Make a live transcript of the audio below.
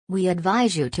We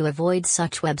advise you to avoid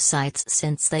such websites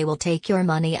since they will take your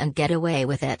money and get away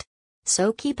with it.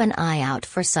 So keep an eye out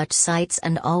for such sites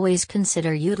and always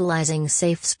consider utilizing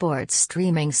safe sports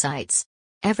streaming sites.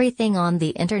 Everything on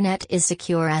the internet is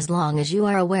secure as long as you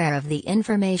are aware of the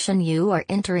information you are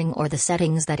entering or the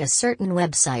settings that a certain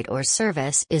website or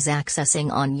service is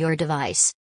accessing on your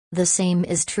device. The same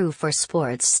is true for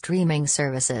sports streaming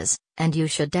services, and you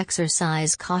should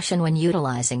exercise caution when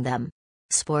utilizing them.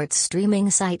 Sports streaming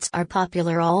sites are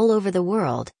popular all over the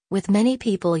world, with many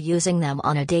people using them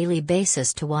on a daily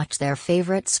basis to watch their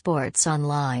favorite sports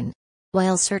online.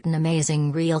 While certain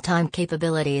amazing real-time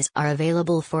capabilities are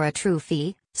available for a true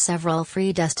fee, several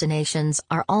free destinations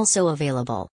are also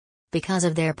available. Because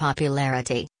of their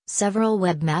popularity, several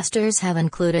webmasters have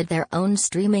included their own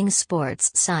streaming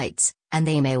sports sites, and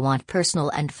they may want personal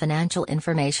and financial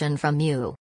information from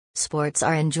you. Sports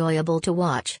are enjoyable to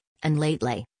watch, and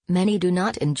lately, many do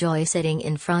not enjoy sitting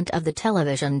in front of the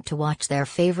television to watch their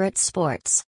favorite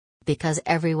sports. Because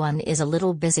everyone is a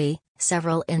little busy,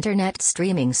 several internet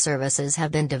streaming services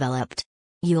have been developed.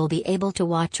 You'll be able to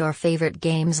watch your favorite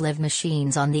games live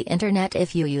machines on the internet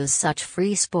if you use such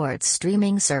free sports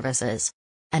streaming services.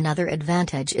 Another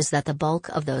advantage is that the bulk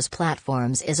of those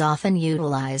platforms is often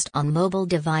utilized on mobile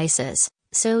devices,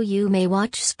 so you may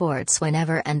watch sports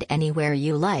whenever and anywhere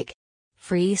you like.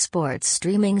 Free sports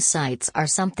streaming sites are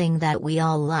something that we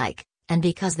all like, and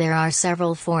because there are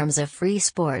several forms of free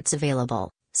sports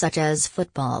available, such as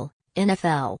football,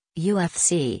 NFL,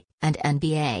 UFC, and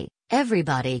NBA,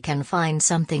 everybody can find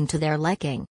something to their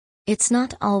liking. It's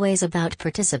not always about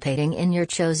participating in your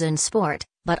chosen sport,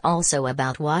 but also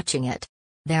about watching it.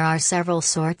 There are several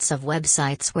sorts of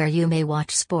websites where you may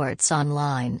watch sports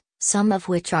online, some of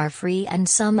which are free and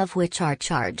some of which are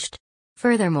charged.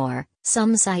 Furthermore,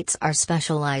 some sites are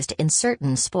specialized in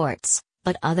certain sports,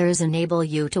 but others enable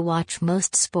you to watch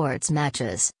most sports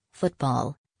matches,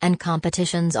 football, and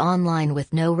competitions online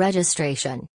with no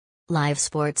registration. Live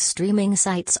sports streaming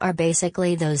sites are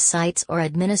basically those sites or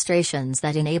administrations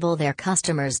that enable their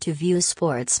customers to view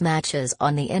sports matches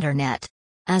on the internet.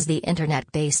 As the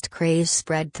internet-based craze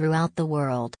spread throughout the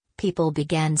world, people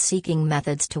began seeking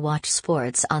methods to watch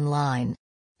sports online.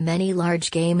 Many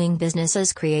large gaming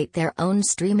businesses create their own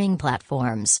streaming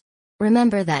platforms.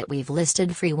 Remember that we've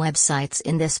listed free websites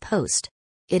in this post.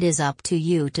 It is up to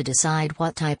you to decide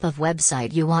what type of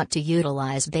website you want to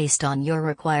utilize based on your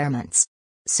requirements.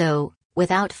 So,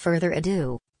 without further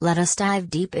ado, let us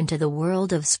dive deep into the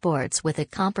world of sports with a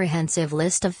comprehensive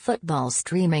list of football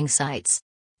streaming sites.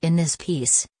 In this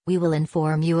piece, we will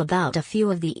inform you about a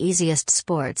few of the easiest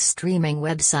sports streaming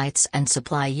websites and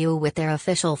supply you with their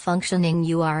official functioning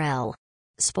URL.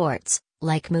 Sports,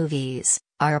 like movies,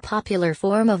 are a popular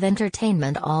form of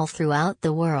entertainment all throughout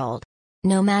the world.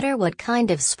 No matter what kind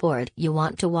of sport you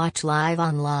want to watch live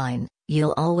online,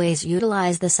 you'll always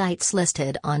utilize the sites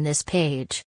listed on this page.